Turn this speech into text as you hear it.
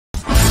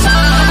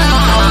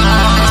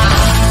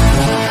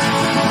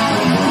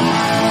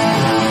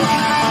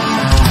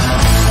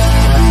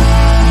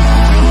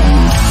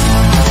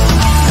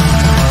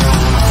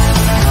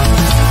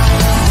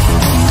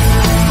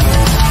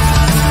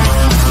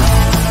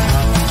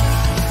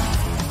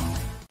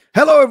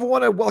Hello,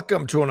 everyone, and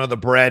welcome to another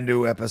brand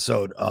new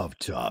episode of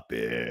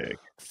Topic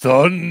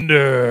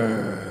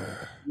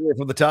Thunder. Here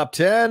from the Top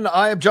 10.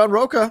 I am John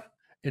Roca.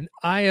 And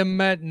I am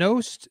Matt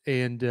Nost.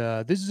 And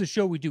this is a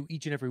show we do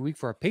each and every week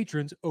for our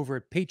patrons over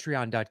at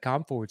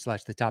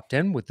patreon.com/the top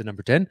 10 with the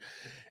number 10.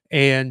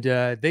 And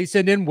they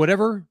send in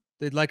whatever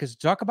they'd like us to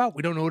talk about.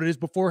 We don't know what it is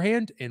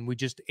beforehand, and we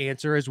just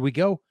answer as we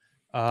go.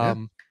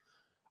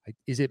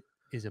 Is it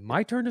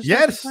my turn to start?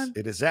 Yes,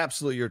 it is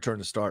absolutely your turn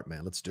to start,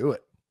 man. Let's do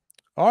it.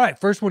 All right.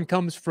 First one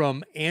comes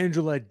from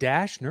Angela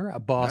Dashner, a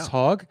boss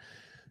hog.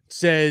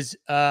 Says,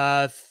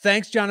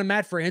 thanks, John and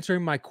Matt, for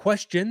answering my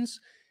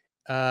questions.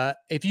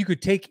 If you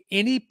could take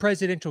any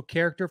presidential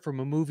character from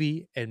a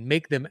movie and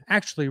make them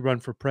actually run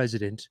for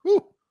president,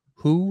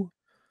 who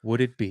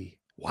would it be?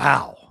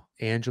 Wow.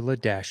 Angela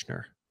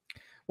Dashner.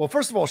 Well,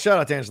 first of all, shout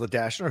out to Angela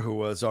Dashner, who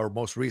was our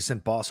most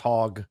recent boss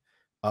hog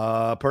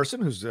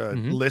person whose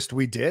list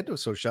we did.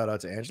 So shout out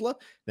to Angela.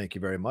 Thank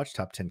you very much.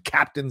 Top 10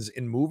 captains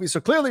in movies. So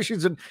clearly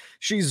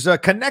she's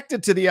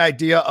connected to the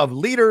idea of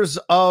leaders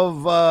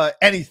of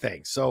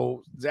anything.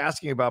 So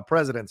asking about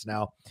presidents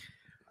now.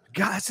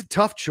 God, that's a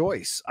tough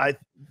choice. I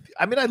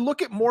mean, I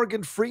look at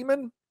Morgan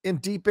Freeman in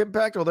Deep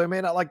Impact, although I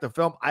may not like the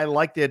film. I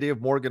like the idea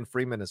of Morgan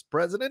Freeman as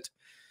president.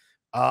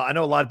 I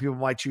know a lot of people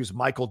might choose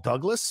Michael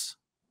Douglas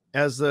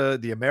as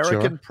the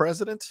American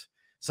president.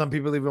 Some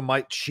people even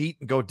might cheat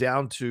and go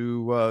down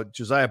to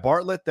Josiah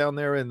Bartlet down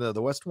there in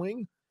the West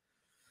Wing.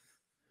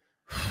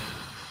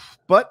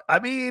 But, I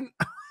mean,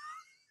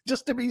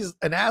 just to be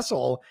an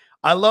asshole,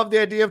 I love the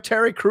idea of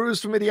Terry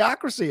Crews from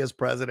Idiocracy as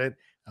president.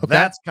 Okay.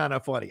 That's kind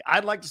of funny.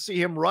 I'd like to see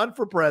him run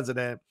for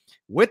president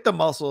with the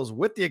muscles,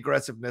 with the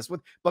aggressiveness,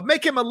 but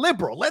make him a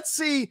liberal. Let's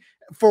see,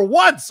 for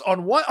once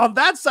on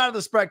that side of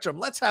the spectrum,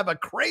 let's have a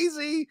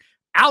crazy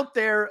out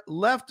there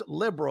left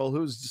liberal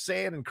who's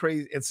saying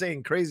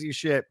crazy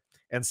shit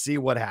and see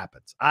what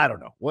happens. I don't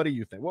know. What do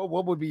you think?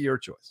 What would be your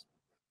choice?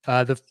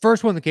 The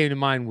first one that came to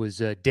mind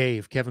was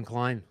Dave, Kevin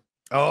Kline.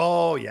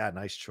 Oh, yeah.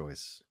 Nice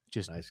choice.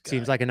 Just nice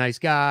seems like a nice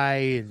guy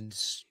and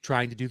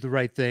trying to do the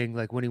right thing.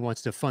 Like when he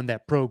wants to fund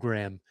that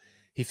program,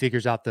 he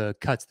figures out the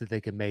cuts that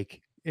they can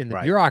make in the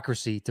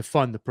bureaucracy to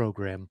fund the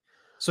program.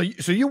 So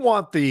you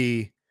want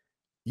the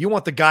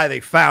guy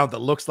they found that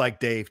looks like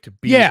Dave to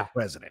be the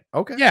president.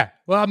 Okay. Yeah.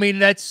 Well, I mean,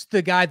 that's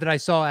the guy that I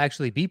saw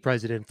actually be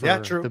president for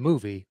the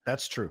movie.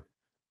 That's true.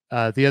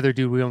 The other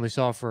dude we only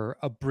saw for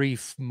a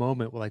brief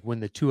moment, like when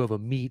the two of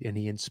them meet and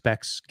he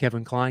inspects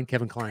Kevin Kline.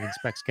 Kevin Kline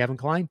inspects Kevin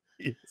Kline.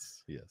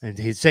 Yes. And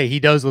he'd say he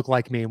does look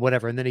like me and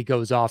whatever. And then he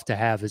goes off to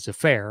have his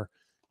affair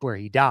where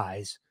he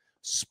dies.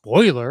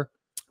 Spoiler.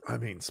 I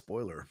mean,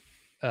 spoiler.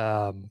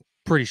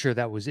 Pretty sure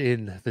that was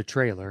in the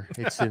trailer.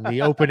 It's in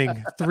the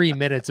opening 3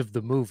 minutes of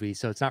the movie,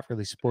 so it's not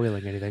really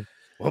spoiling anything.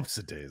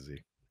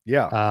 Whoops-a-daisy.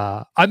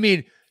 Yeah. I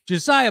mean,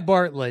 Josiah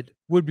Bartlet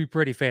would be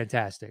pretty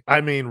fantastic.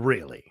 I mean,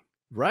 really.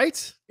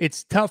 Right?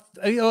 It's tough.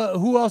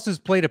 Who else has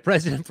played a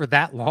president for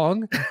that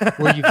long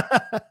where you've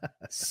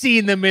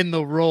seen them in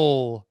the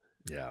role?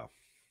 Yeah.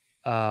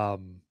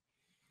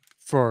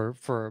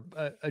 For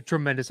a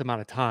tremendous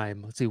amount of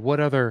time. Let's see what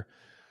other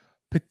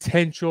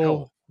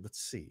potential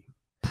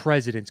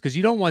presidents, because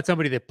you don't want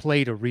somebody that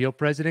played a real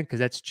president because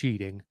that's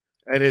cheating.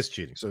 It is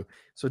cheating.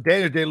 So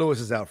Daniel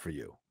Day-Lewis is out for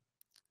you.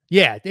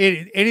 Yeah,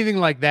 anything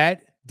like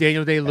that.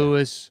 Daniel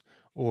Day-Lewis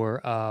or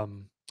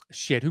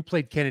who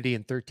played Kennedy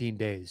in 13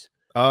 Days?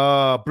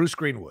 Bruce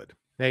Greenwood.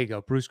 There you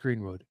go, Bruce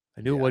Greenwood.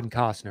 I knew it wasn't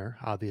Costner,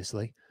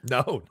 obviously.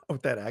 No, know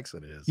what that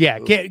accent is. Yeah,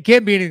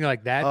 can't be anything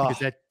like that because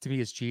that to me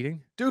is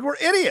cheating. Dude, we're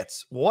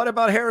idiots. What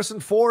about Harrison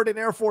Ford in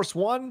Air Force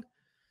One?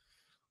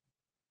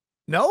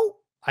 No?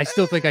 I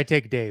still think I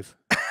take Dave.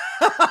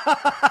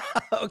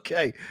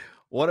 Okay.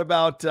 What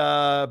about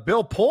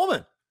Bill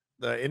Pullman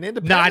in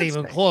Independence Not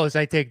even Day? close.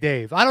 I take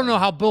Dave. I don't know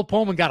how Bill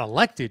Pullman got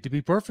elected, to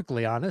be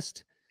perfectly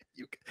honest.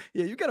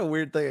 You got a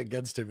weird thing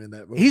against him in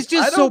that movie. He's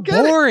just so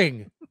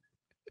boring.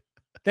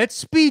 That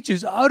speech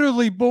is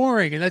utterly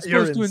boring, and that's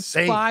supposed to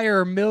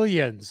inspire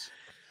millions.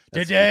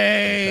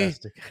 Today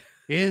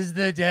is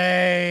the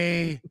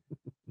day.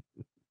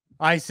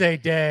 I say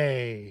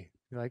day.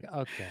 You're like,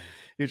 okay.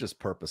 You're just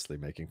purposely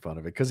making fun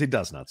of it because he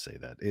does not say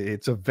that.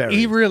 It's a very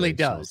he really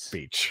does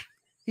speech.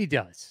 He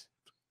does.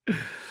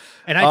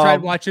 And I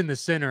tried watching The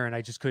Sinner, and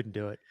I just couldn't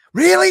do it.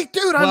 Really,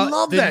 dude? I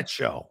love that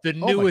show. The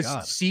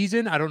newest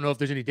season. I don't know if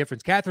there's any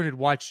difference. Catherine had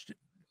watched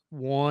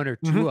one or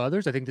two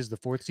others. I think this is the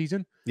 4th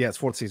season. Yeah, it's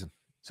 4th season.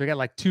 So I got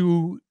like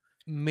 2,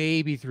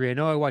 maybe 3. I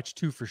know I watched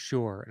 2 for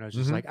sure. And I was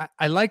just like,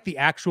 I like the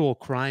actual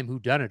crime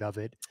whodunit of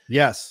it.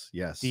 Yes.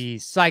 The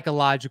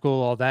psychological,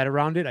 all that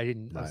around it. I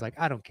was like,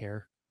 I don't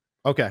care.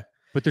 Okay.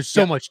 But there's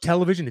so much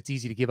television, it's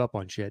easy to give up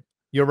on shit.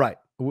 You're right.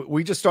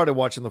 We just started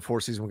watching the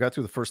 4th season. We got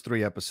through the first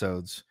 3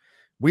 episodes.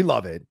 We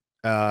love it.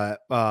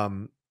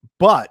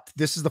 But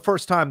this is the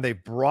first time they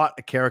brought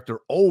a character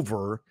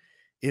over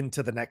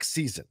into the next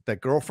season.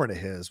 That girlfriend of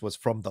his was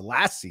from the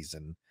last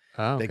season.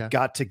 Oh, okay. They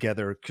got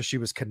together because she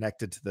was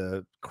connected to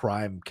the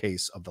crime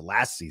case of the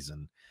last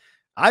season.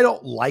 I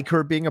don't like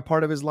her being a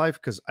part of his life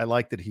because I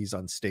like that he's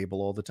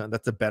unstable all the time.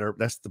 That's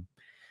the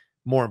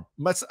more.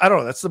 I don't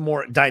know. That's the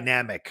more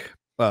dynamic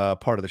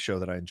part of the show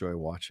that I enjoy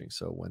watching.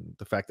 So when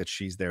the fact that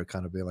she's there,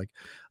 kind of being like,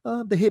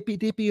 the hippy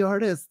dippy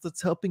artist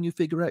that's helping you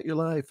figure out your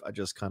life, I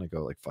just kind of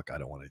go like, fuck, I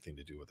don't want anything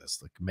to do with this.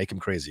 Like, make him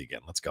crazy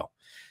again. Let's go.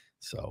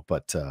 So,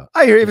 but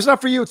I hear you. If it's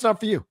not for you, it's not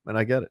for you, and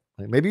I get it.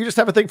 Like, maybe you just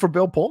have a thing for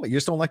Bill Pullman. You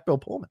just don't like Bill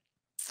Pullman.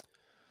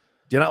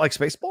 Do you not like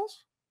Spaceballs?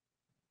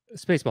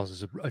 Spaceballs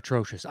is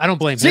atrocious. I don't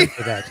blame him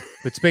for that,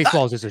 but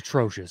Spaceballs is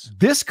atrocious.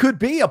 This could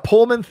be a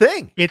Pullman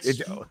thing.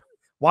 It's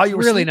while you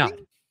were really sleeping?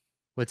 not.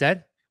 What's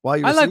that? While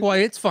you I were like sleeping? why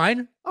it's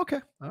fine. Okay,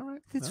 all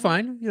right, It's all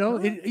fine. You know,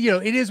 it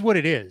is what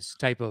it is.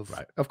 Type of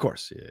right. Of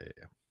course,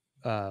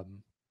 yeah.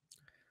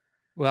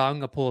 Well, I'm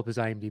gonna pull up his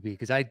IMDb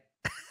because I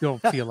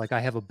don't feel like I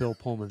have a Bill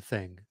Pullman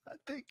thing. I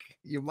think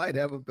you might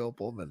have a Bill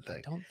Pullman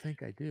thing. I don't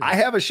think I do. I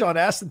have a Sean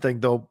Astin thing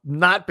though,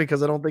 not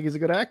because I don't think he's a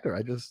good actor.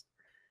 I just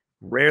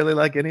rarely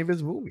like any of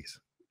his movies.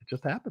 It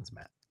just happens,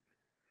 Matt.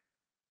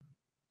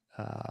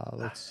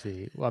 Let's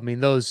see. Well, I mean,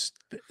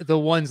 the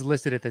ones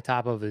listed at the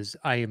top of his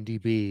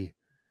IMDb.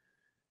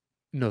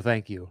 No,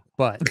 thank you.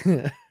 But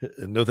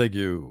no, thank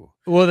you.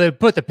 Well, they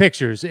put the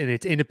pictures and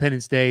it's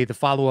Independence Day, the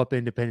follow-up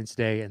Independence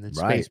Day, and then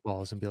Right.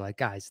 Spaceballs, and be like,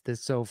 guys, this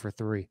is so for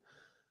 3.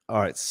 All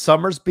right,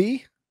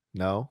 Summersby.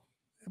 No.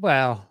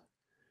 Well,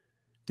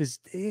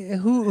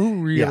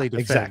 who really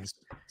defends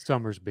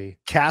Summersby?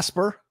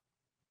 Casper.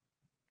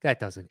 That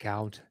doesn't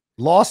count.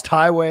 Lost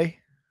Highway.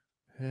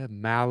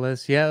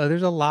 Malice. Yeah,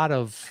 there's a lot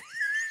of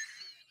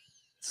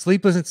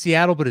Sleepless in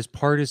Seattle, but his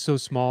part is so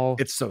small.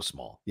 It's so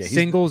small. Yeah.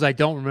 Singles, I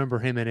don't remember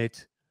him in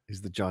it.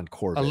 He's the John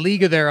Corbett. A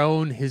League of Their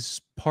Own, his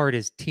part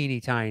is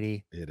teeny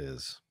tiny. It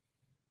is.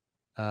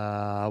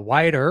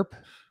 Wyatt Earp.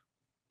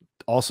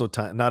 Also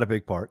not a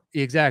big part.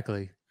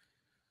 Exactly.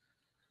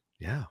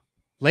 Yeah.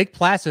 Lake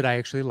Placid, I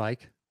actually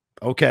like.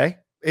 Okay.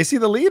 Is he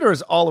the lead or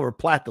is Oliver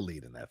Platt the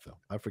lead in that film?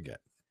 I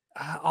forget.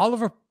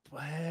 Oliver,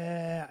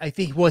 I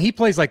think, well, he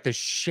plays like the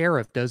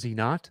sheriff, does he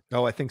not?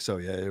 Oh, I think so.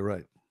 Yeah, you're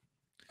right.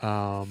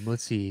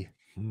 Let's see.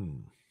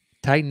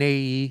 Titan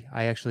AE,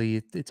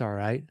 it's all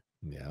right.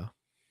 Yeah.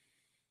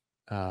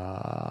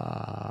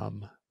 We're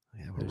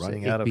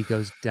running out of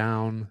goes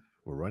down.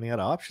 We're running out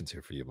of options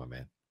here for you, my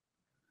man.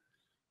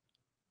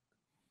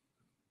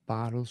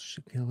 Bottles,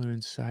 Killer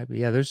Inside. But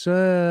yeah, there's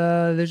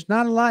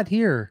not a lot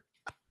here.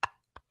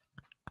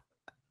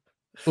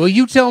 Well,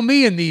 you tell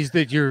me in these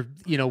that you're,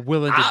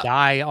 willing to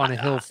die on a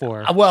hill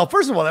for. Well,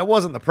 first of all, that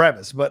wasn't the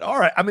premise, but all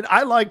right. I mean,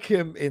 I like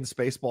him in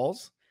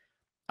Spaceballs.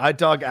 I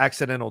dug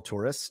Accidental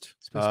Tourist.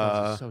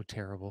 Spaceballs is so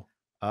terrible.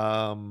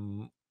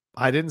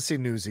 I didn't see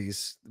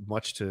Newsies,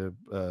 much to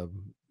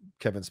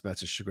Kevin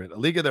Smith's chagrin. A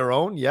League of Their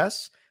Own,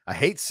 yes. I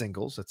hate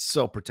Singles. It's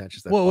so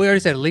pretentious. Well, we already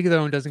said A League of Their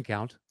Own doesn't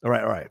count. All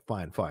right.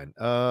 Fine.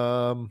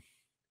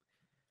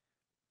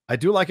 I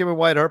do like him in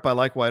Wyatt Earp. I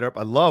like Wyatt Earp.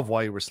 I love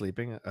While You Were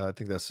Sleeping. I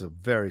think that's a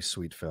very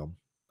sweet film.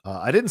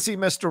 I didn't see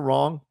Mr.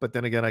 Wrong, but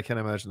then again, I can't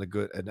imagine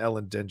an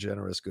Ellen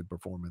DeGeneres good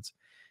performance.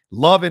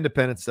 Love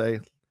Independence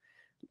Day.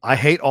 I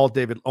hate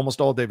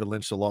almost all David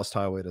Lynch. So Lost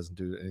Highway doesn't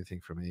do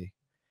anything for me.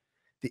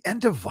 The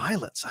End of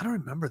Violence. I don't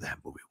remember that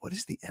movie. What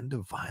is The End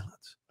of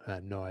Violence? I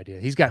have no idea.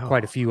 He's got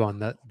quite a few on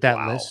that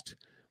list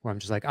where I'm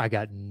just like, I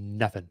got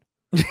nothing.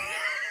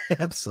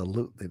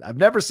 Absolutely. I've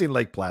never seen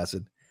Lake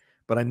Placid,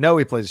 but I know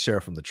he plays a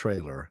sheriff from the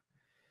trailer.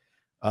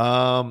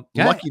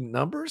 Lucky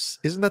Numbers.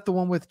 Isn't that the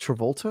one with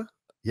Travolta?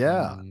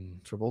 Yeah.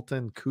 Travolta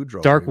and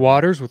Kudrow. Dark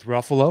Waters with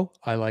Ruffalo.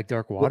 I like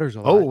Dark Waters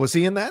a lot. Oh, was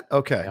he in that?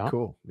 Okay,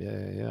 cool.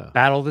 Yeah.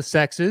 Battle of the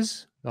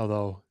Sexes.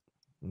 Although,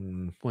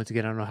 once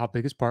again, I don't know how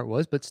big his part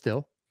was, but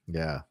still.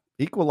 Yeah.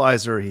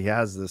 Equalizer, he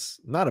has this,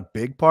 not a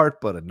big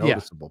part, but a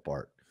noticeable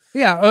part.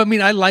 Yeah. I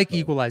mean, I like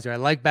Equalizer. I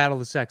like Battle of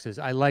the Sexes.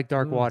 I like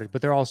Dark Waters,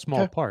 but they're all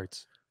small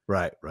parts.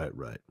 Right.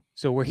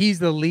 So where he's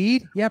the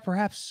lead,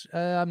 perhaps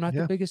I'm not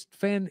the biggest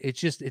fan.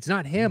 It's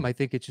not him. I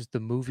think it's just the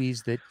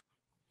movies that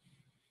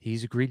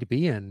he's agreed to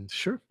be in.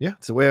 Sure. Yeah.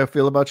 It's the way I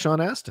feel about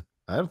Sean Astin.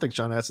 I don't think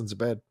Sean Astin's a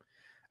bad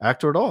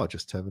actor at all. I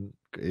just have an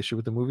issue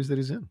with the movies that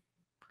he's in.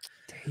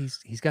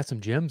 He's got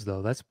some gems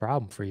though. That's a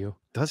problem for you.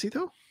 Does he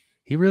though?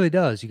 He really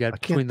does. You got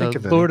between the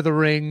Lord of the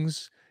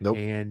Rings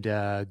and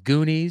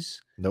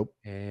Goonies. Nope.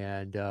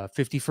 And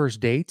 50 First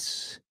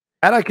Dates.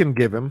 And I can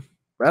give him.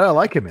 I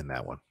like him in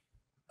that one.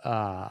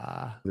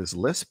 This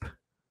lisp.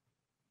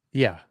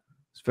 Yeah.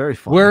 It's very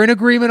fun. We're in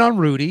agreement on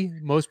Rudy.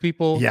 Most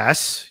people.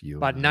 Yes.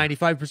 About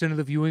 95% of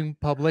the viewing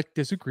public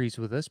disagrees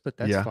with us, but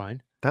that's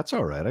fine. That's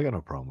all right. I got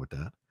no problem with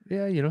that.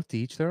 Yeah. To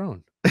each their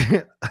own.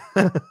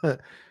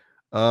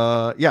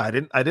 I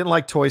didn't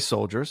like Toy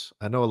Soldiers.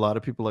 I know a lot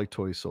of people like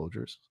Toy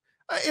Soldiers.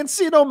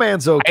 Encino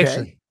Man's okay.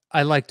 Actually,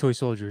 I like Toy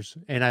Soldiers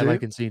and I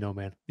like Encino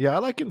Man. Yeah, I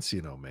like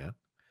Encino Man.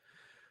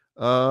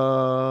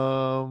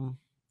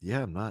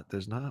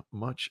 There's not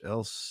much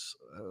else.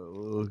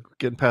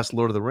 Getting past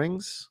Lord of the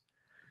Rings.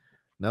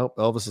 Nope.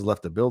 Elvis has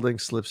left the building.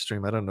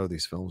 Slipstream. I don't know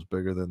these films.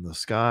 Bigger Than the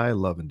Sky.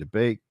 Love and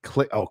Debate.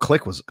 Click. Oh,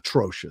 Click was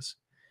atrocious.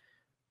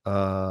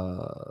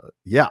 I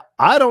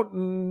don't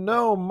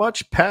know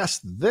much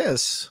past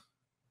this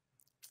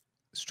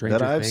Stranger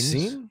that I've Things.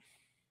 seen.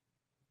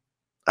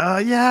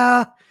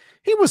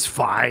 He was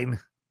fine.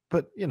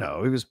 But, he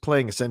was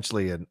playing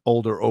essentially an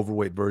older,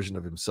 overweight version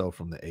of himself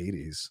from the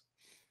 80s.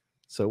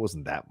 So it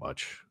wasn't that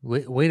much.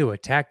 Way to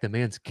attack the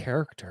man's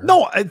character.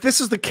 No,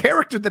 this is the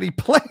character that he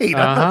played.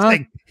 I'm not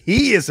saying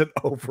he is an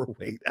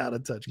overweight, out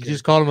of touch. You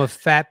just called him a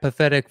fat,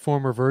 pathetic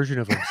former version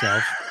of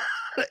himself.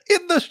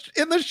 in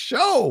the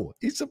show,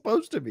 he's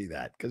supposed to be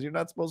that because you're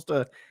not supposed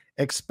to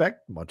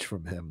expect much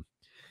from him.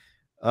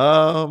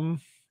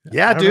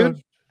 Yeah,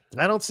 dude.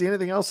 I don't see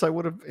anything else I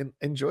would have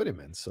enjoyed him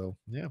in. So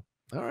yeah,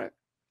 all right.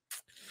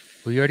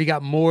 Well, you already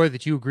got more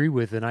that you agree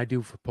with than I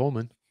do for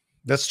Pullman.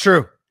 That's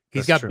true.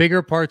 He's got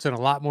bigger parts in a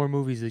lot more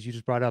movies that you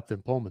just brought up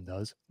than Pullman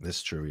does.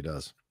 That's true. He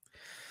does.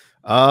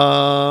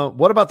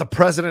 What about The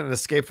President and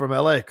Escape from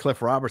LA?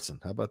 Cliff Robertson.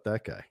 How about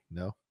that guy?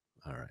 No?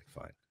 All right,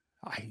 fine.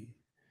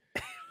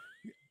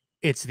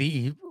 It's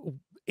the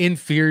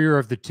inferior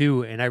of the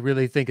two, and I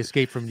really think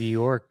Escape from New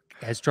York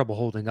has trouble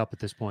holding up at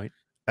this point.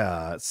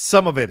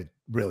 Some of it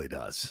really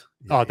does.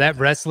 Yeah, that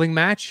wrestling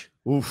match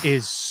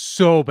is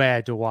so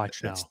bad to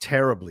watch now. It's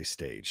terribly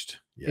staged.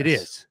 Yes. It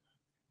is.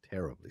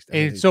 Terribly staged.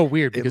 And it's so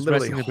weird because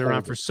wrestling has been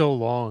around for so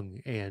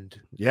long, and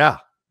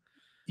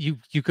you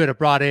could have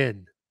brought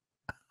in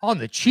on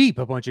the cheap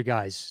a bunch of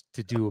guys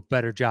to do a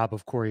better job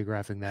of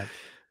choreographing that.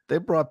 They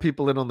brought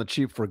people in on the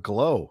cheap for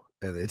Glow,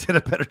 and they did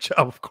a better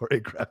job of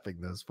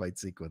choreographing those fight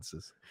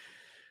sequences.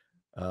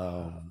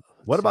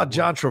 What about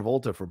John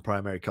Travolta from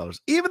Primary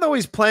Colors? Even though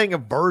he's playing a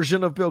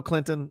version of Bill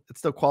Clinton, it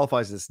still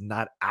qualifies as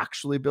not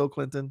actually Bill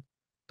Clinton,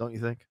 don't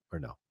you think? Or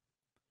no?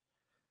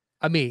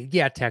 I mean,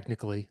 yeah,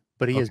 technically,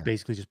 but he is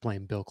basically just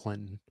playing Bill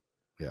Clinton.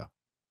 Yeah.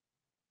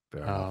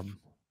 Fair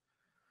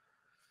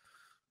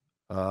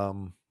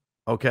enough.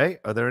 Okay.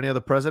 Are there any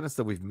other presidents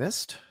that we've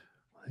missed?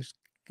 There's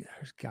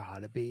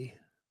gotta be.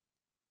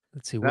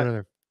 Let's see, what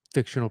other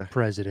fictional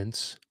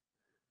presidents?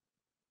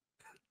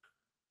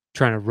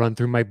 Trying to run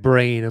through my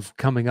brain of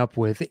coming up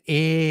with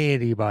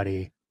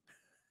anybody.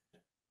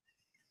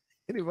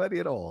 Anybody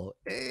at all.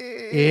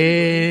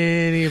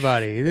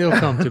 Anybody. It'll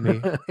come to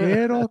me.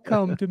 It'll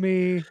come to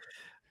me.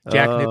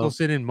 Jack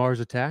Nicholson in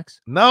Mars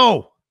Attacks?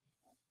 No.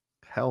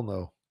 Hell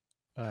no.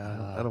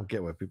 I don't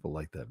get why people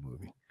like that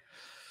movie.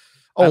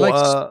 I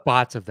like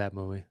spots of that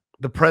movie.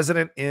 The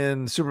president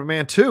in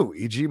Superman 2,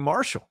 E.G.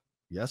 Marshall.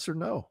 Yes or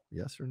no?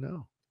 Yes or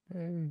no?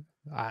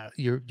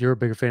 You're a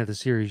bigger fan of the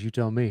series. You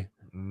tell me.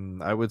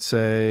 I would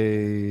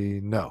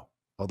say no.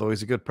 Although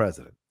he's a good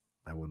president,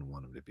 I wouldn't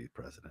want him to be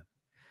president.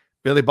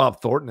 Billy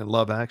Bob Thornton in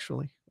Love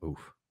Actually.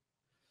 Oof.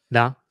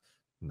 No.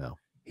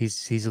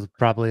 He's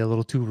probably a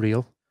little too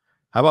real.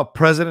 How about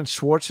President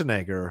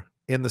Schwarzenegger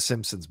in the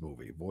Simpsons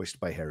movie, voiced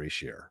by Harry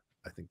Shearer?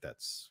 I think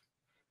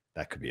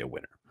that could be a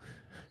winner.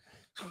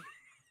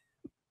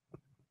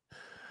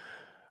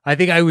 I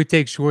think I would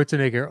take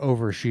Schwarzenegger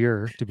over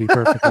Shearer, to be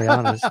perfectly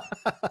honest.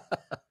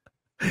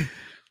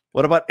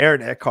 What about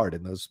Aaron Eckhart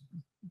in those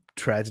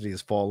Tragedy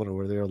Has Fallen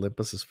or the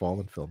Olympus Has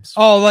Fallen films?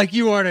 Oh, like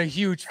you aren't a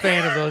huge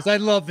fan of those. I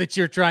love that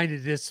you're trying to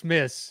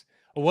dismiss.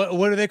 What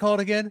are they called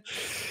again?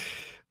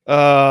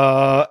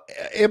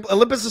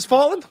 Olympus Has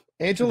Fallen?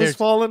 Angel Has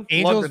Fallen?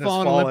 Angel Has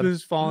Fallen, Olympus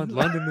Has Fallen,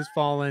 London Has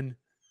Fallen.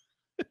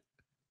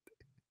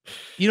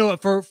 You know,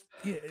 for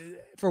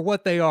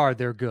what they are,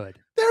 they're good.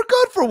 They're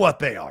good for what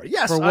they are.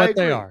 Yes, for what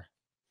they are.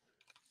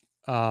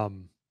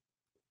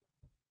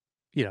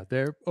 You know,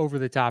 they're over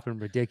the top and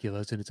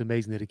ridiculous, and it's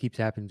amazing that it keeps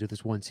happening to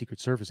this one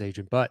Secret Service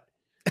agent. But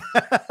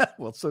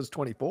well, so it's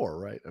 24,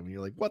 right? I mean,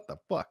 you're like, what the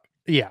fuck?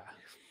 Yeah.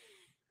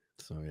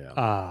 So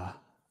yeah.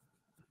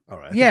 All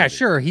right. Yeah,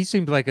 sure. He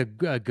seemed like a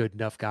good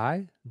enough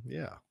guy.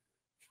 Yeah.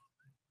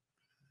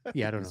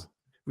 Yeah, I don't know.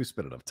 We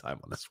spent enough time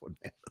on this one,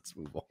 man. Let's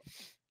move on.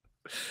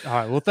 All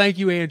right. Well, thank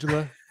you,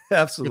 Angela.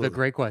 Absolutely. For the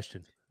great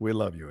question. We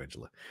love you,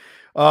 Angela.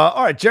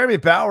 All right. Jeremy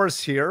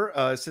Bowers here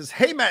says,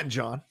 hey, Matt and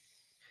John.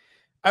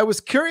 I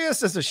was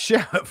curious as a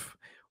chef,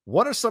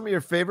 what are some of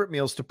your favorite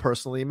meals to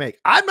personally make?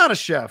 I'm not a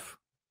chef.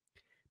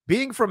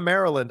 Being from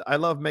Maryland, I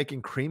love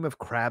making cream of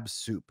crab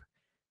soup.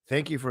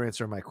 Thank you for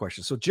answering my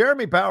question. So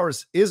Jeremy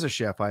Bowers is a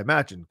chef, I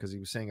imagine, because he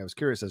was saying I was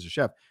curious as a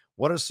chef.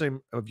 What are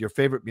some of your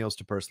favorite meals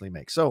to personally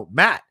make? So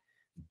Matt,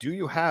 do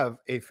you have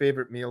a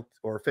favorite meal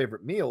or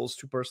favorite meals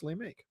to personally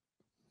make?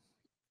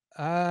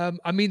 I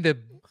mean, the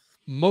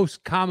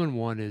most common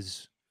one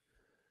is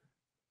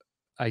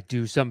I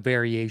do some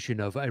variation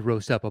of I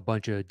roast up a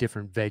bunch of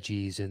different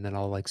veggies and then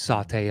I'll like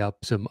saute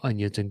up some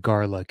onions and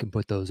garlic and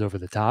put those over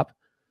the top.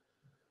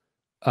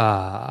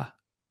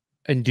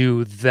 And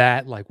do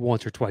that like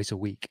once or twice a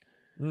week.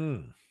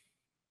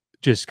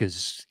 Just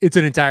because it's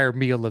an entire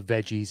meal of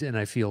veggies and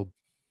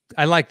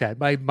I like that.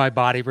 My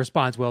body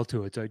responds well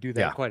to it. So I do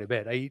that quite a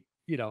bit. I eat,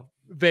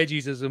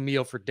 veggies as a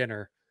meal for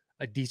dinner,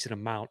 a decent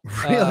amount.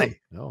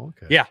 Really? Oh,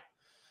 okay. Yeah.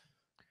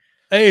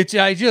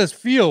 I just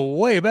feel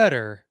way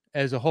better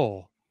as a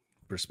whole.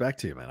 Respect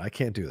to you, man. I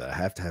can't do that. I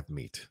have to have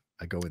meat.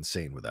 I go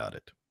insane without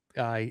it.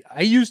 I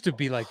used to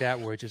be like that,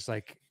 where it's just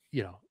like,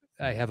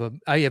 I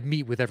have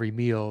meat with every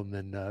meal, and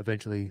then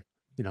eventually,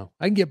 I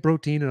can get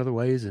protein in other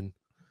ways, and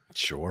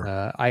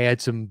sure, I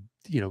add some,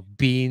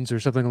 beans or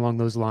something along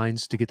those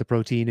lines to get the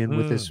protein in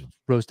with this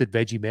roasted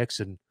veggie mix,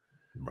 and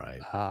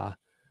Right.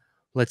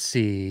 Let's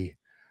see.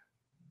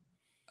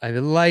 I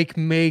like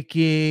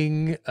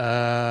making.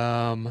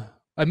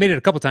 I made it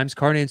a couple times.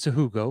 Carne and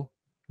sahugo.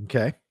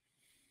 Okay.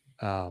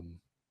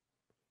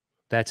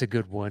 That's a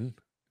good one.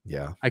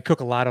 Yeah. I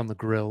cook a lot on the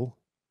grill.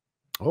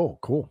 Oh,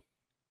 cool.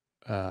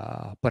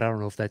 But I don't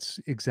know if that's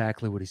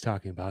exactly what he's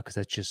talking about, because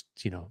that's just,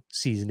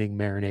 seasoning,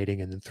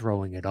 marinating, and then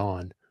throwing it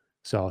on.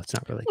 So it's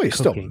not really Well, you're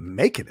cooking. still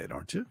making it,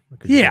 aren't you?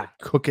 Yeah.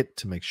 Cook it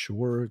to make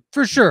sure.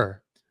 For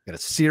sure. You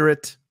gotta sear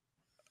it.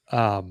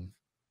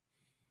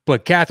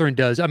 But Catherine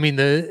does. I mean,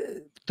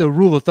 the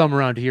rule of thumb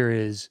around here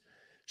is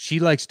she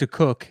likes to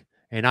cook,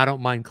 and I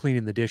don't mind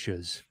cleaning the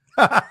dishes.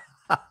 That's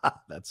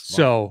smart.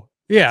 So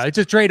yeah, it's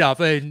a trade-off,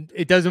 and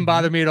it doesn't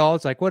bother me at all.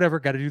 It's like, whatever,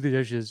 got to do the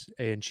dishes,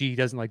 and she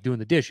doesn't like doing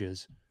the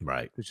dishes.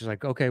 Right. Which is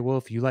like, okay, well,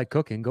 if you like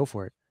cooking, go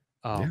for it.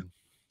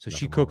 So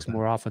she Nothing wrong cooks with that.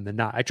 more often than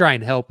not. I try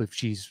and help if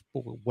she's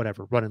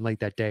whatever running late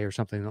that day or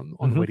something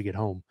on the way to get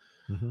home.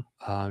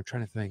 I'm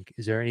trying to think.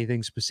 Is there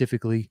anything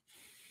specifically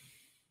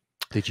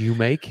that you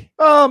make?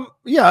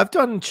 Yeah, I've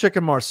done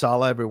chicken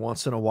marsala every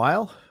once in a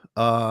while.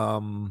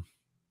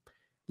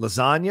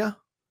 Lasagna,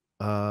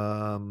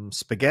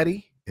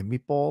 spaghetti and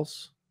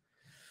meatballs.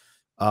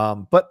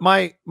 But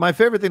my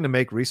favorite thing to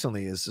make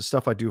recently is the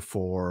stuff I do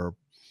for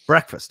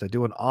breakfast. I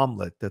do an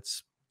omelet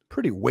that's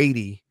pretty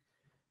weighty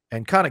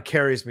and kind of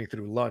carries me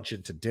through lunch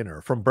into dinner.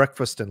 From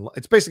breakfast and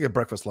it's basically a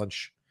breakfast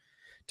lunch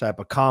type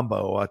of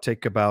combo. I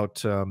take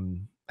about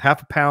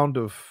half a pound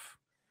of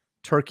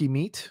turkey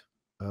meat,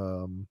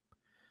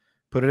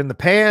 put it in the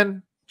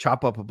pan,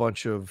 chop up a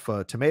bunch of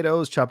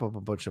tomatoes, chop up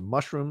a bunch of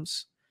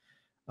mushrooms.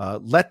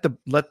 Put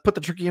the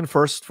turkey in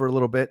first for a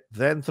little bit,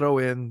 then throw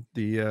in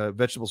the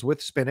vegetables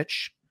with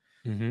spinach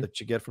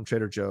that you get from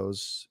Trader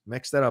Joe's.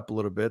 Mix that up a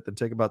little bit, then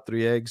take about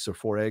 3 eggs or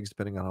 4 eggs,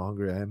 depending on how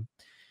hungry I am.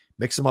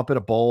 Mix them up in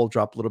a bowl,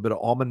 drop a little bit of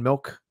almond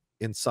milk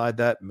inside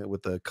that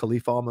with the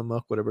Khalifa almond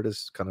milk, whatever it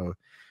is, kind of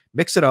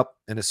mix it up.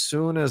 And as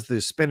soon as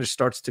the spinach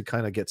starts to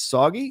kind of get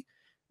soggy,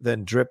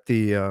 then drip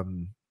the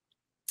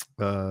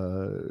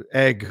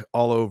egg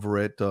all over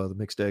it, the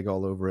mixed egg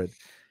all over it,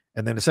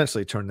 and then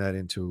essentially turn that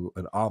into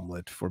an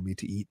omelet for me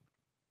to eat.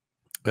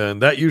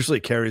 And that usually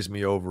carries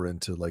me over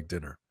into like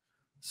dinner.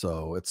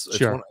 So it's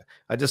Sure.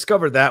 I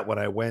discovered that when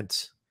I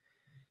went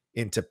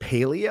into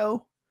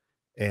paleo,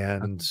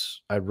 and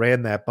I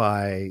ran that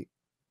by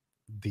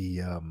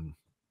the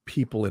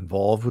people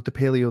involved with the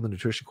paleo, the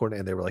nutrition coordinator,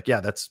 and they were like, yeah,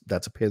 that's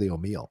a paleo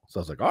meal. So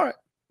I was like, all right,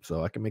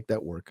 so I can make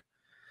that work.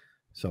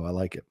 So I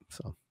like it.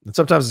 So, and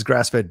sometimes it's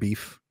grass-fed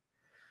beef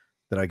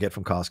that I get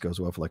from Costco as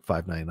well for like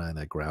 $5.99,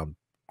 that ground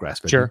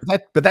grass-fed. Sure.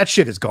 But that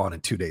shit is gone in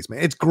 2 days,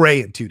 man. It's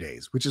gray in 2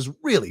 days, which is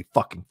really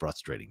fucking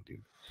frustrating,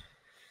 dude.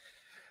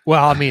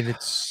 Well, I mean,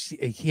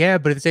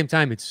 but at the same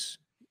time,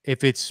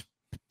 if it's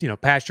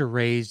pasture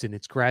raised and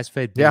it's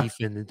grass-fed beef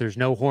and there's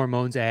no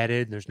hormones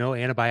added, and there's no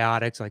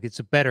antibiotics, like it's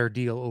a better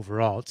deal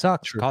overall. It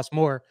sucks. Sure. It costs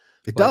more.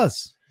 It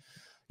does.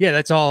 Yeah,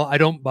 that's all. I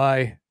don't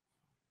buy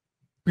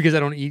because I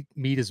don't eat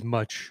meat as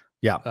much.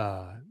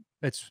 Yeah.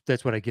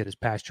 That's what I get is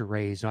pasture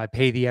raised. And I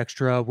pay the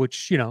extra,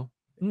 which,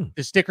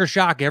 the sticker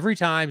shock every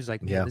time is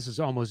like, man, this is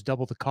almost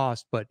double the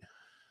cost, but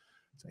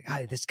it's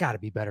like, this got to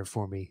be better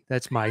for me.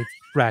 That's my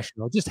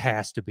rationale. It just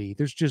has to be.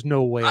 There's just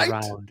no way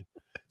around.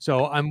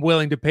 So I'm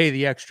willing to pay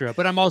the extra,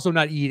 but I'm also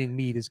not eating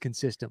meat as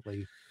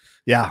consistently.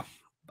 Yeah.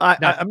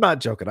 I'm not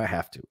joking. I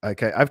have to.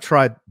 Okay. I've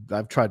tried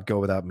go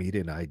without meat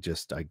and I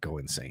go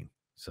insane.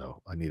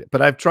 So I need it.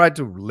 But I've tried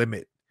to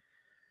limit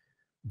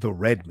the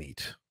red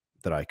meat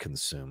that I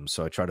consume.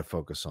 So I try to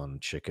focus on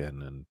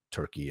chicken and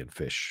turkey and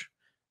fish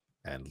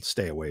and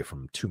stay away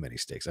from too many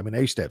steaks. I mean, I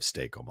used to have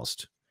steak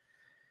almost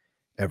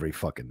every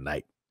fucking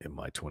night in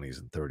my 20s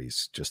and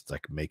 30s, just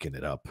like making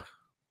it up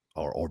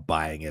or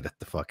buying it at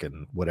the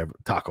fucking whatever,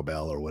 Taco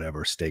Bell or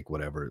whatever, steak,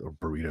 whatever, or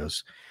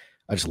burritos.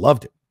 I just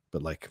loved it.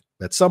 But like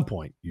at some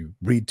point you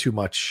read too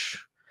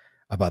much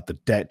about the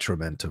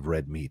detriment of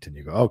red meat and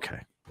you go, okay,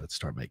 let's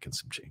start making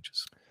some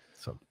changes.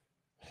 So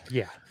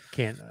yeah,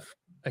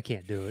 I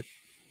can't do it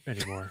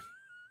anymore.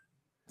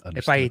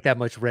 If I ate that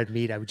much red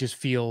meat, I would just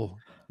feel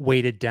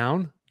weighted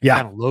down. Yeah.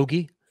 Kind of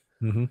logy.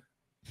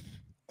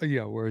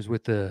 Yeah. Whereas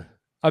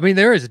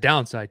there is a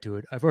downside to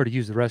it. I've already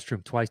used the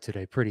restroom twice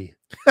today. Pretty.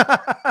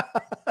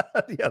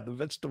 Yeah. The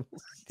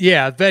vegetables.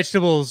 Yeah.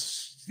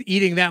 Vegetables,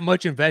 eating that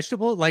much in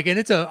vegetable. Like,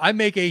 and I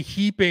make a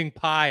heaping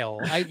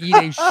pile. I eat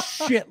a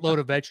shitload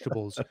of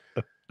vegetables.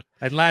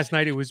 And last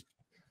night it was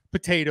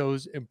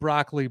potatoes and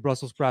broccoli,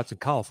 Brussels sprouts,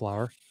 and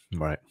cauliflower.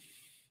 Right.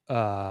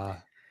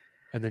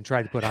 And then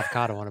tried to put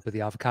avocado on it, but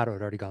the avocado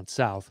had already gone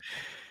south.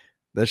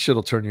 That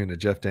shit'll turn you into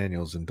Jeff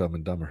Daniels in Dumb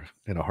and Dumber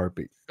in a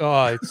heartbeat.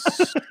 Oh,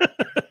 it's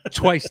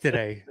twice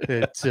today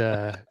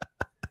that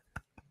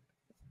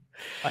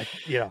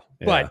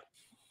but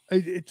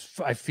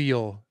I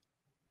feel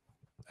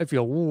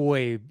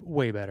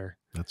way better.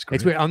 That's great.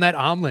 It's weird. On that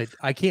omelet,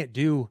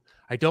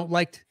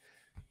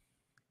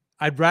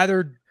 I'd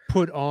rather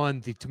put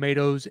on the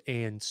tomatoes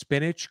and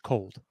spinach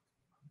cold.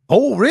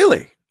 Oh,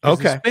 really?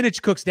 Okay. The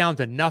spinach cooks down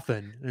to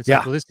nothing. And it's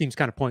like, well, this seems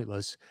kind of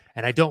pointless.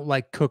 And I don't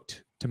like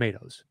cooked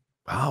tomatoes.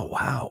 Oh,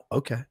 wow.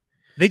 Okay.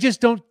 They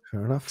just don't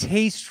Fair enough.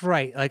 taste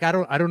right. Like I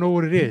don't know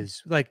what it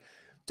is. Like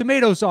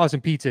tomato sauce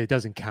and pizza, it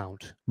doesn't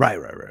count. Right.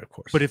 Of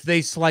course. But if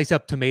they slice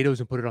up tomatoes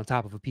and put it on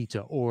top of a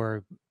pizza,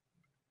 or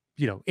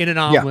in an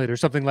Yeah. omelet or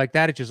something like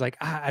that, it's just like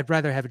I'd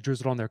rather have it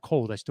drizzled on there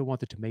cold. I still want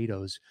the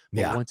tomatoes,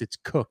 but Yeah. once it's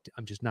cooked,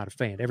 I'm just not a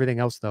fan. Everything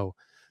else, though,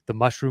 the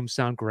mushrooms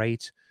sound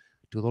great.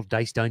 Do a little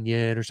diced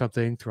onion or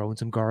something, throw in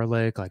some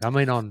garlic. Like I'm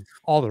in on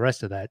all the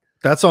rest of that.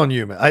 That's on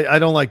you, man. I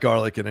don't like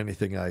garlic in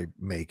anything I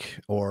make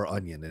or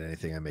onion in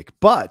anything I make,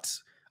 but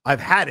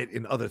I've had it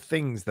in other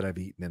things that I've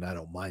eaten and I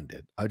don't mind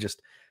it.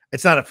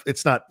 It's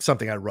not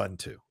something I run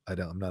to.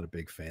 I'm not a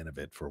big fan of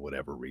it for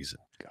whatever reason.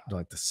 I don't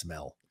like the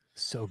smell.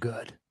 So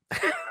good.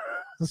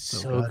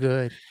 So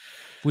good.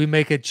 We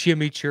make a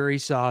chimichurri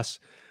sauce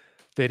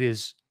that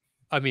is,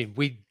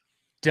 we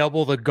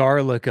double the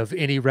garlic of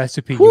any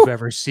recipe you've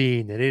ever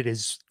seen, and it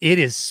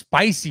is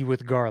spicy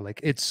with garlic.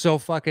 It's so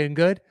fucking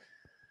good.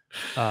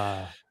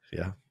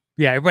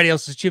 Everybody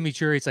else's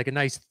chimichurri, it's like a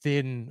nice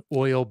thin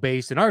oil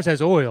base, and ours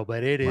has oil,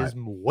 but it is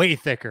way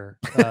thicker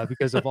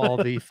because of all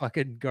the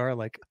fucking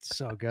garlic. It's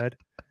so good.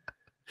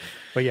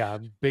 But yeah,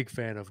 I'm a big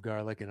fan of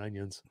garlic and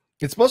onions.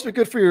 It's supposed to be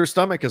good for your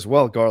stomach as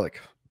well,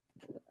 garlic.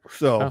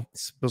 So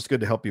it's supposed to be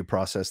good to help you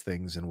process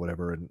things and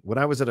whatever. And when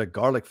I was at a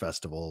garlic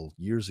festival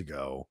years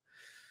ago,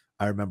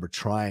 I remember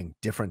trying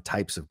different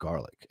types of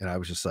garlic, and I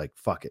was just like,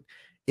 fuck it.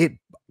 It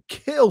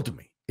killed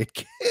me.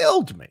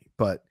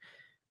 But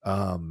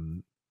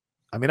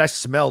I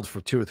smelled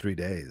for 2 or 3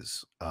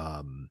 days.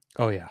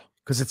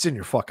 Because it's in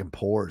your fucking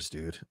pores,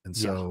 dude. And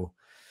so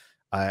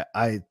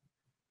I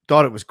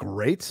thought it was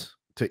great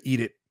to eat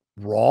it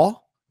raw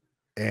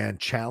and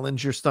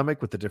challenge your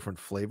stomach with the different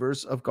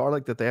flavors of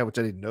garlic that they have, which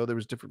I didn't know there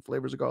was different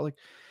flavors of garlic.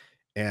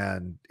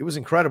 And it was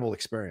an incredible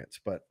experience,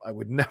 but I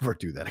would never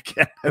do that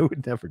again.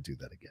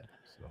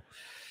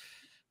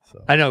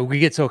 So I know we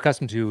get so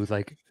accustomed to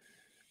like,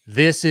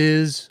 this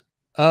is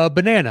a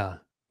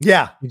banana.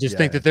 Yeah. You just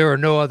think that there are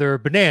no other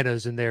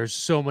bananas, and there's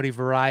so many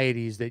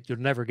varieties that you'll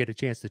never get a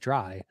chance to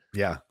try.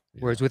 Yeah.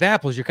 Whereas with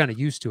apples, you're kind of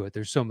used to it.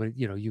 There's so many,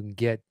 you can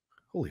get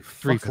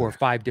 3, 4,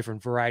 5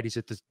 different varieties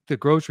at the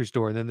grocery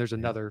store, and then there's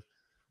another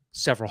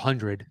several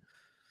hundred.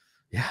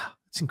 Yeah,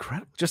 it's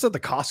incredible. Just at the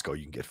Costco,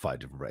 you can get 5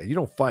 different varieties. You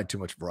don't find too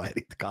much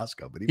variety at the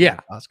Costco, but even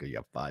at Costco, you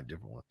have 5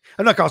 different ones.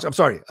 I'm not Costco. I'm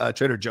sorry,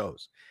 Trader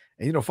Joe's.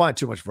 And you don't find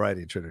too much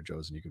variety at Trader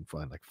Joe's, and you can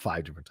find like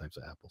 5 different types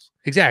of apples.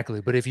 Exactly.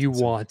 But if you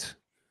want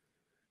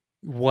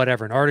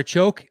whatever, an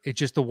artichoke, it's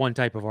just the one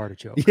type of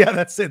artichoke. Yeah,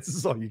 that's it. This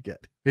is all you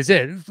get. Is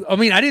it?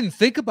 I didn't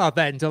think about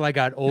that until I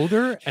got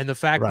older, and the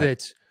fact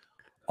that,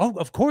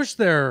 of course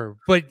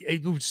but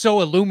it was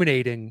so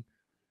illuminating.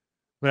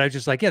 But I was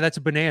just like, that's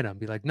a banana. And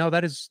be like, no,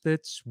 that's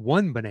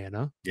one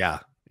banana. Yeah.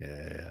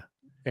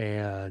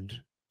 And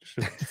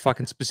there's a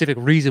fucking specific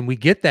reason we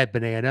get that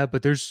banana,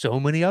 but there's so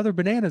many other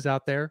bananas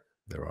out there.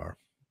 There are.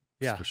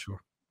 Yeah. For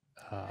sure.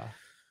 All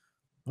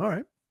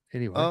right.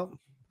 Anyway.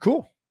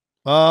 Cool.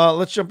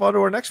 Let's jump on to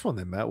our next one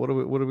then, Matt. What do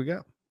we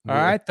got? All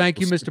right. Thank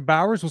you, Mr.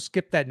 Bowers. We'll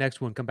skip that next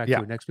one. Come back to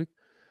it next week.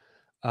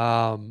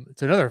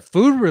 It's another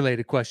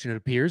food-related question, it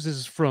appears. This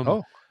is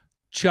from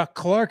Chuck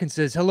Clark and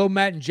says, hello,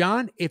 Matt and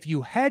John. If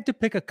you had to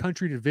pick a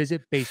country to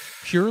visit based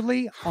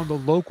purely on the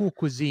local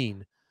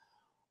cuisine,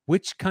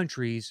 which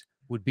countries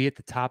would be at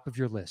the top of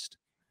your list?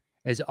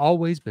 As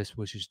always, best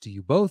wishes to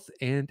you both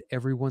and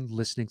everyone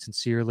listening.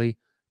 Sincerely,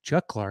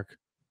 Chuck Clark.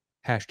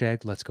 #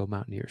 Let's Go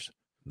Mountaineers.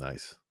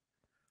 Nice.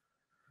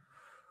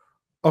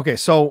 Okay,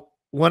 so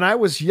when I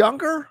was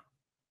younger,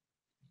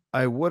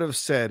 I would have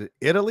said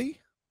Italy,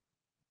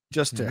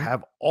 just to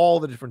have all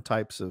the different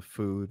types of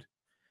food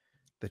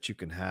that you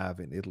can have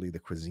in Italy, the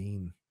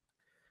cuisine.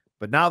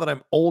 But now that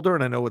I'm older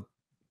and I know what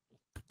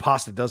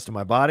pasta does to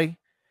my body,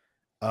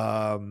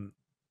 I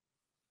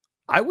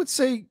would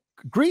say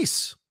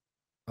Greece.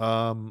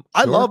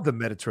 I love the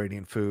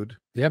Mediterranean food.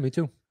 Yeah, me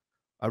too.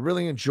 I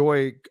really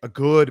enjoy a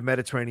good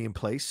Mediterranean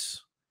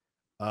place.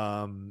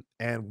 And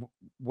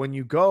when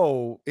you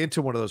go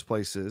into one of those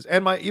places,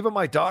 and even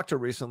my doctor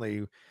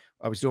recently,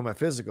 I was doing my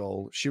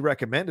physical, she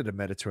recommended a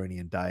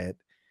Mediterranean diet.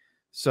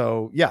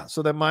 So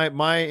then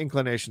my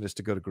inclination is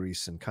to go to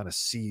Greece and kind of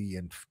see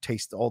and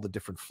taste all the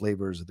different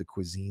flavors of the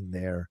cuisine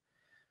there.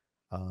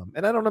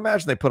 And I don't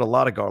imagine they put a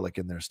lot of garlic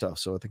in their stuff,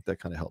 so I think that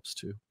kind of helps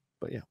too.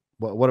 But yeah,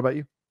 what about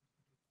you?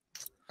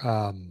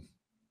 Well,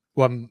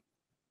 I'm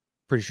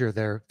pretty sure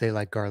they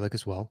like garlic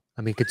as well.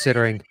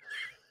 Considering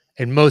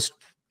in most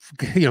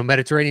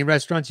Mediterranean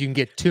restaurants you can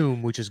get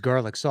toum, which is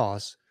garlic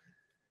sauce.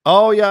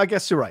 Oh yeah, I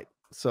guess you're right.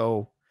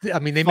 So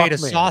they made a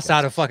sauce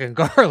out of fucking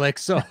garlic,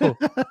 so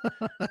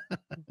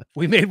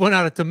we made one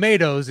out of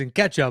tomatoes and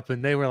ketchup,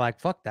 and they were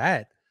like, fuck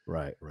that.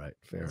 Right.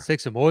 Fair. Let's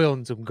take some oil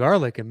and some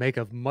garlic and make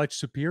a much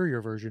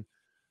superior version.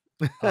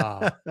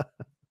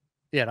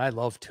 And I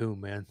love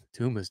toum, man.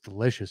 Toum is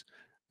delicious.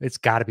 It's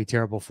got to be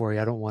terrible for you.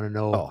 I don't want to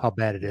know how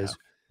bad it is.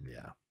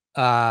 Yeah.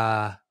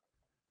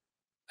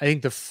 I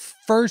think the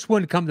first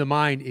one to come to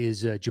mind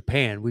is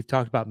Japan. We've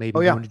talked about maybe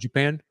going to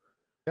Japan.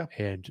 Yeah.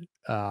 And,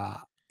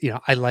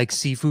 I like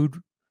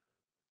seafood.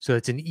 So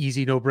it's an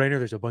easy no-brainer.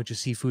 There's a bunch of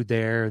seafood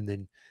there, and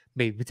then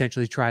maybe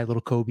potentially try a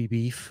little Kobe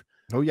beef.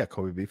 Oh yeah,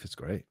 Kobe beef is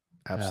great.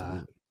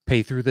 Absolutely.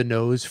 Pay through the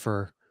nose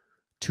for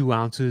 2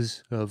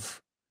 ounces of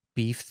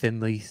beef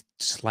thinly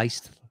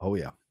sliced. Oh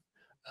yeah.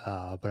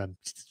 But I'm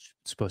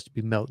supposed to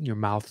be melting your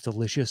mouth. It's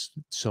delicious.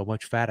 So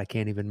much fat. I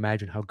can't even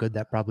imagine how good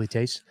that probably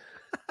tastes.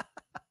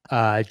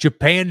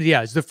 Japan,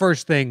 yeah, is the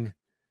first thing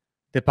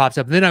that pops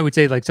up. And then I would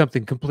say like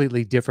something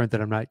completely different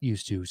that I'm not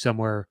used to,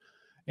 somewhere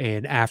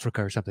in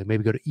Africa or something.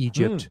 Maybe go to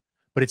Egypt,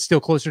 but it's still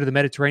closer to the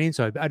Mediterranean.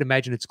 So I'd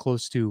imagine it's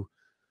close to,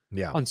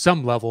 on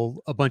some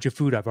level, a bunch of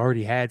food I've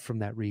already had from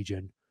that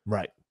region.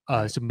 Right.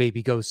 So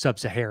maybe go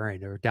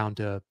sub-Saharan or down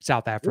to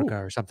South Africa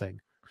or something.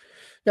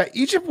 Yeah,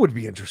 Egypt would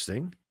be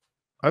interesting.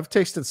 I've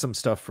tasted some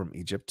stuff from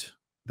Egypt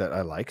that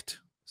I liked.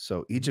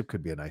 So Egypt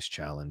could be a nice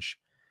challenge.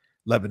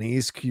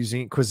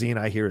 Lebanese cuisine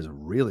I hear is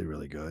really,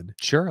 really good.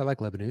 Sure, I like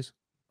Lebanese.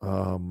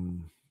 I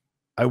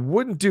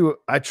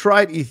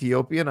tried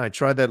Ethiopian. I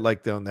tried that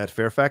like on that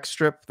Fairfax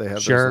strip. They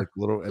have those like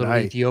little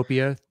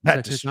Ethiopia.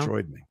 That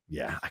destroyed me.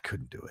 Yeah, I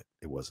couldn't do it.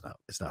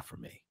 It's not for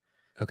me.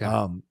 Okay.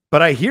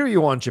 But I hear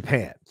you on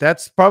Japan.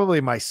 That's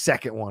probably my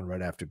second one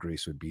right after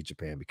Greece would be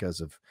Japan because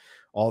of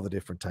all the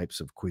different types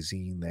of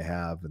cuisine they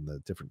have and the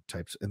different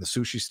types and the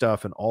sushi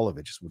stuff and all of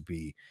it just would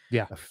be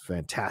a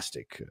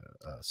fantastic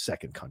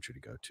second country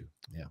to go to.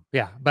 Yeah.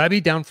 Yeah. But I'd be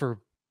down for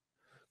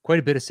quite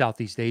a bit of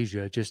Southeast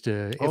Asia just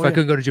to, if I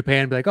could go to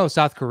Japan, be like, oh,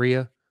 South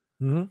Korea.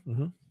 I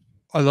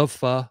love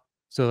pho.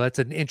 So that's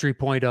an entry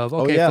point of,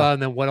 pho.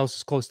 And then what else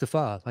is close to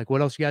pho? Like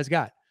what else you guys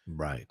got?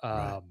 Right.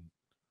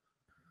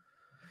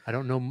 I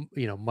don't know,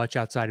 much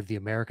outside of the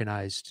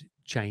Americanized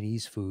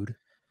Chinese food.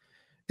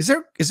 Is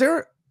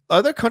there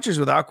other countries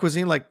without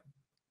cuisine? Like,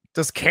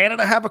 does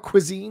Canada have a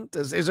cuisine?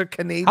 Is there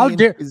Canadian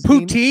cuisine?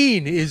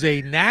 Poutine is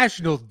a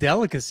national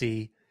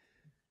delicacy.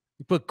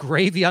 You put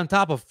gravy on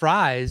top of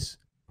fries.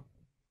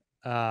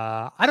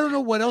 I don't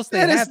know what else they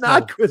have. That is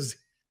not cuisine.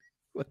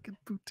 Fucking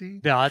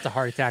poutine. No, that's a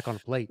heart attack on a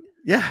plate.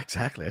 Yeah,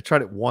 exactly. I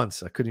tried it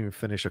once. I couldn't even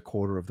finish a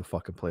quarter of the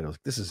fucking plate. I was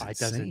like, this is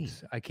insane.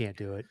 I can't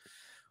do it.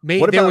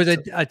 Maybe there was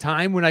a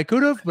time when I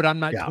could have, but I'm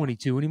not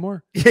 22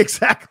 anymore.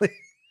 Exactly.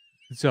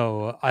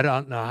 So I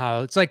don't know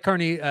how. It's like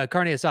carne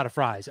asada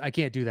fries. I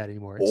can't do that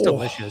anymore. It's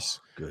delicious,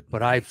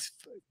 but I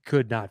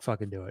could not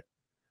fucking do it.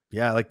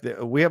 Yeah, like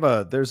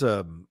there's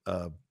a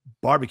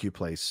barbecue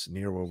place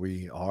near where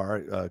we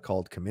are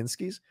called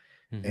Kaminsky's,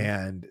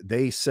 and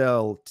they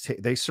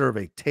serve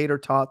a tater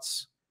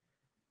tots,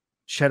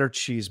 cheddar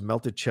cheese,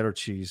 melted cheddar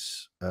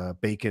cheese,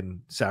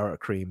 bacon, sour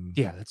cream.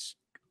 Yeah, that's.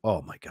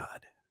 Oh my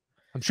God.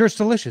 I'm sure it's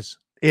delicious.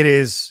 It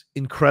is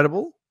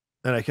incredible,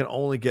 and I can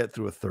only get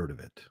through a third of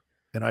it.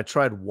 And I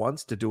tried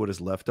once to do it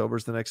as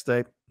leftovers the next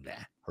day. Nah,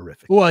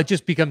 horrific. Well, it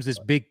just becomes this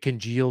big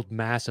congealed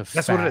mass of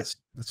fat.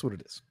 That's what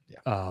it is.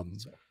 Yeah.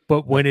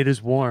 But when it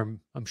is warm,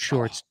 I'm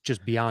sure it's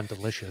just beyond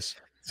delicious.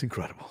 It's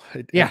incredible.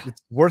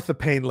 It's worth the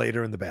pain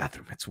later in the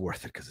bathroom. It's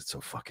worth it because it's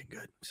so fucking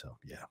good. So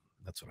yeah,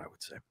 that's what I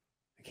would say.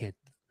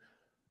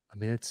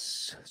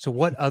 So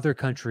what other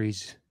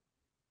countries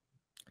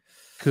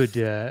could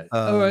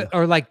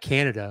or like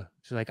Canada?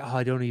 So like,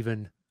 I don't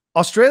even.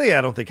 Australia,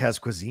 I don't think has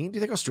cuisine. Do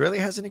you think Australia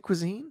has any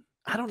cuisine?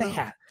 I don't know.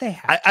 They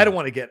have. I don't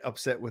want to get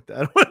upset with that. I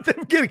don't want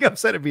them getting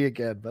upset at me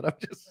again, but I'm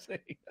just saying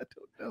I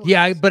don't know.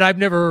 Yeah, but I've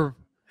never.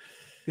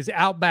 Because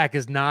Outback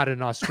is not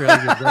an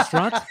Australian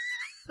restaurant.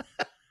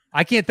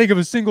 I can't think of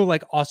a single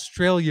like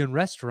Australian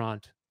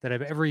restaurant that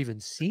I've ever even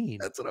seen.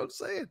 That's what I'm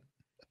saying.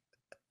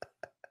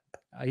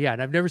 Yeah,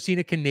 and I've never seen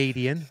a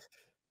Canadian.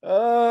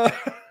 I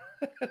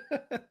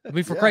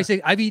mean, for Christ's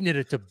sake, I've eaten at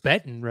a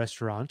Tibetan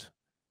restaurant.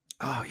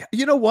 Oh yeah,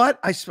 you know what?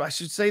 I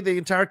should say the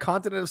entire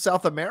continent of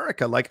South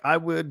America. Like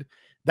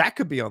that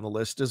could be on the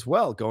list as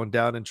well. Going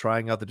down and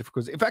trying out the different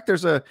cuisine. In fact,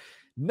 there's a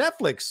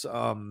Netflix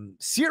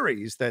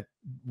series that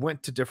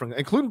went to different,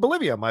 including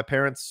Bolivia, my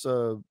parents'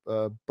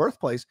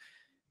 birthplace,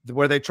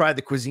 where they tried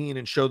the cuisine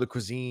and show the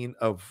cuisine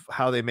of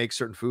how they make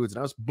certain foods, and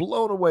I was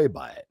blown away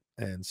by it.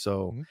 And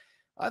so,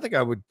 I think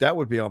that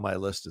would be on my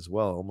list as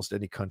well. Almost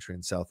any country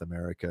in South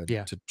America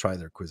to try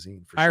their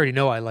cuisine. I already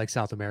know I like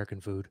South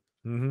American food.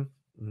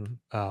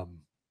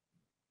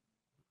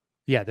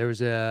 Yeah,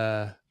 there's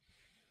a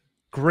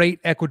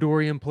great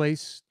Ecuadorian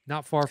place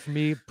not far from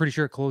me. Pretty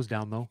sure it closed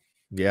down though.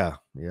 Yeah,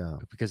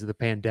 because of the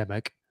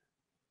pandemic.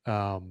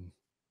 But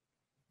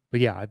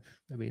yeah, I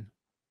mean,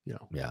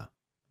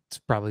 it's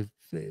probably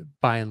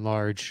by and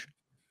large,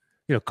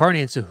 carne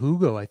and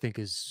sahugo, I think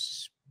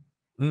is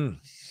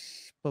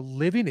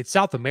Bolivian. It's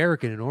South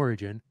American in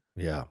origin.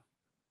 Yeah,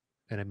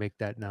 and I make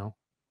that now,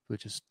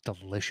 which is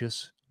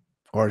delicious.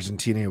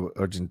 Argentina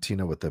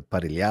with the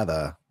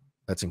parrillada.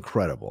 That's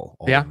incredible.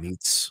 All the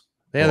meats.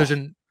 Yeah, there's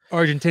an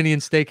Argentinian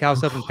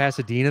steakhouse up in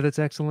Pasadena that's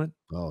excellent.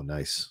 Oh,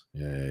 nice.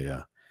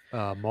 Yeah.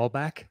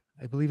 Malbec,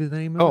 I believe is the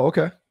name of it. Oh,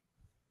 okay.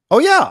 Oh,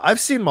 yeah.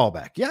 I've seen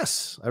Malbec.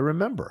 Yes. I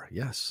remember.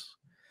 Yes.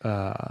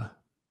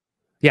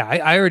 Yeah,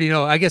 I already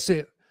know. I guess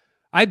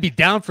I'd be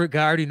down for it.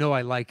 I already know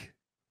I like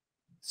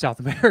South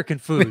American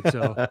food.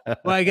 So,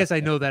 well, I guess I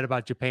know that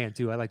about Japan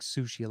too. I like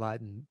sushi a lot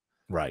and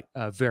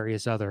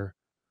various other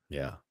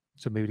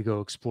So maybe to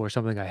go explore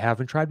something I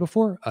haven't tried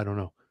before. I don't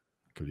know.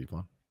 Could be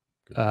fun.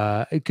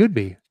 It could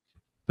be.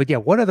 But yeah,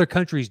 what other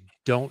countries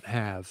don't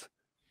have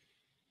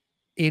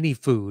any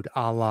food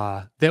a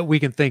la that we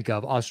can think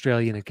of,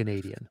 Australian and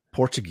Canadian?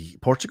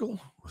 Portugal?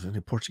 Was there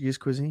any Portuguese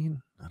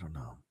cuisine? I don't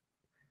know.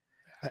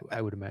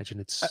 I would imagine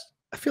it's...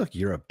 I feel like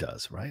Europe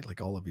does, right?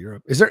 Like all of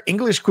Europe. Is there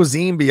English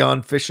cuisine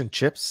beyond fish and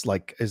chips?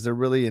 Like, is there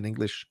really an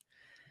English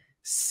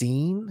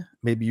scene?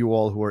 Maybe you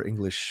all who are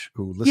English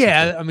who listen.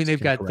 Yeah, I mean,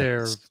 they've got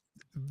their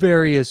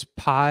various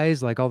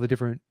pies, like all the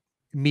different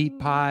meat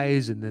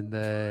pies, and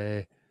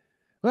then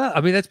well,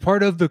 I mean, that's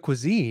part of the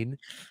cuisine,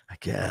 I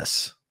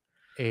guess.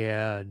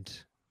 And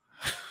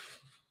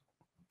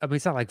I mean,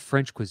 it's not like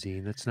French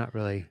cuisine. That's not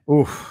really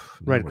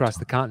right across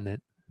the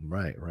continent.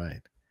 Right.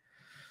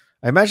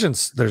 I imagine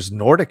there's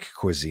Nordic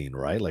cuisine,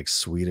 right? Like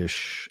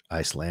Swedish,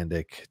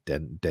 Icelandic,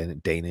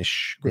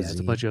 Danish cuisine. Yeah, it's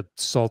a bunch of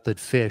salted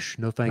fish.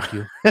 No, thank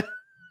you.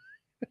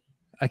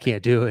 I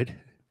can't do it.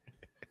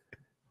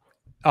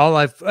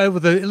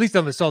 At least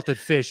on the salted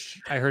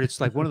fish, I heard it's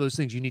like one of those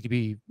things you need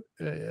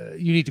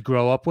to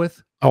grow up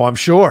with. Oh, I'm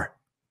sure.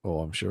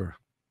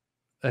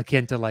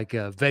 Akin to like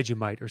a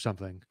Vegemite or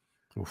something.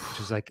 Oof.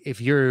 Which is like,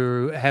 if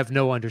you have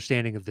no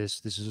understanding of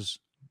this, it's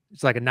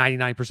like a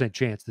 99%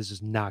 chance this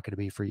is not going to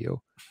be for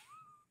you.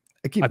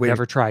 I've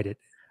never tried it.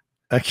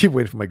 I keep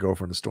waiting for my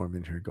girlfriend to storm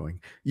in here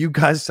going, you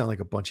guys sound like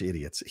a bunch of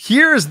idiots.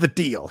 Here's the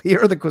deal.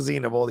 Here are the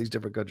cuisine of all these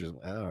different countries.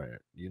 All right.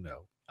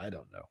 I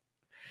don't know.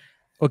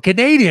 Well,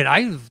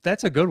 Canadian,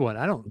 that's a good one.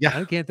 I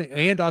can't think.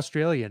 And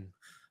Australian.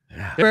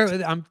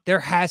 Yeah. There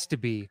has to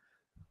be.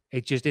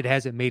 It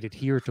hasn't made it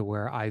here to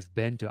where I've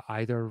been to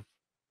either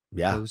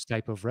those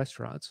type of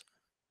restaurants.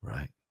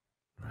 Right.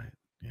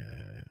 Yeah.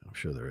 I'm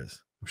sure there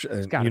is. I'm sure,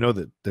 and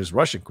that there's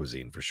Russian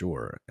cuisine for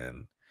sure.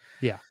 And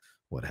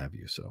what have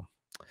you. So,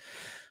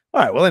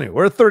 all right. Well, anyway,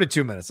 we're at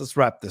 32 minutes. Let's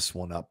wrap this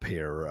one up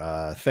here.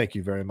 Thank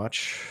you very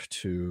much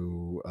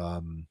to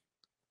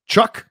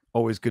Chuck.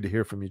 Always good to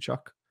hear from you,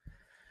 Chuck.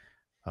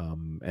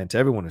 And to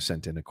everyone who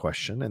sent in a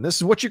question. And this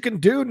is what you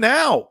can do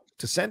now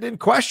to send in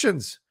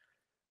questions.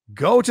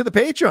 Go to the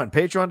Patreon,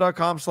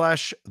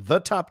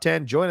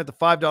 patreon.com/the-top10. Join at the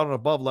 $5 and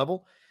above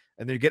level.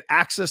 And then you get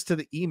access to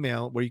the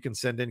email where you can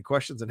send in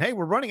questions. And hey,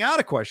 we're running out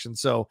of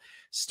questions. So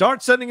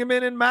start sending them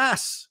in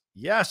mass.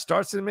 Yeah,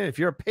 start sending them in. If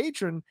you're a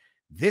patron,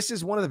 this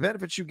is one of the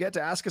benefits you get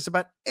to ask us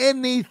about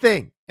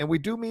anything. And we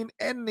do mean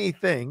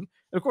anything.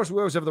 And of course, we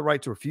always have the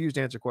right to refuse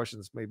to answer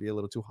questions that may be a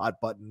little too hot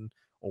button,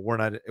 or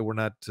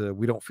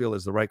we don't feel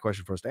is the right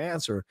question for us to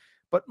answer.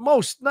 But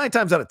 9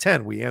 times out of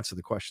 10, we answer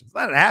the questions.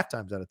 9.5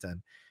 times out of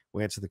 10,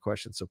 we answer the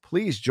questions. So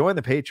please join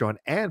the Patreon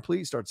and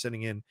please start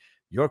sending in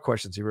your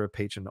questions if you're a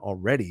patron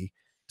already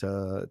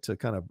to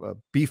kind of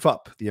beef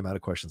up the amount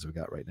of questions we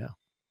got right now.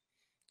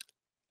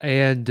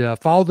 And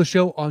follow the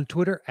show on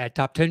Twitter at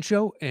Top 10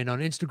 Show, and on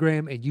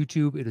Instagram and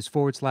YouTube, it is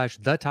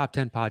 /the Top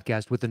 10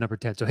 Podcast with the number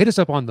 10. So hit us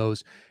up on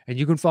those, and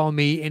you can follow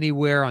me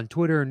anywhere on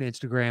Twitter and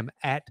Instagram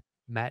at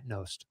Matt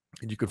Knost.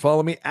 And you can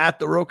follow me at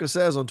The Rocha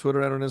Says on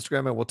Twitter and on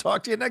Instagram, and we'll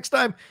talk to you next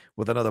time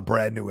with another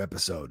brand new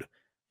episode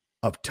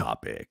of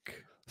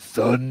Topic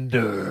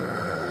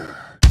Thunder.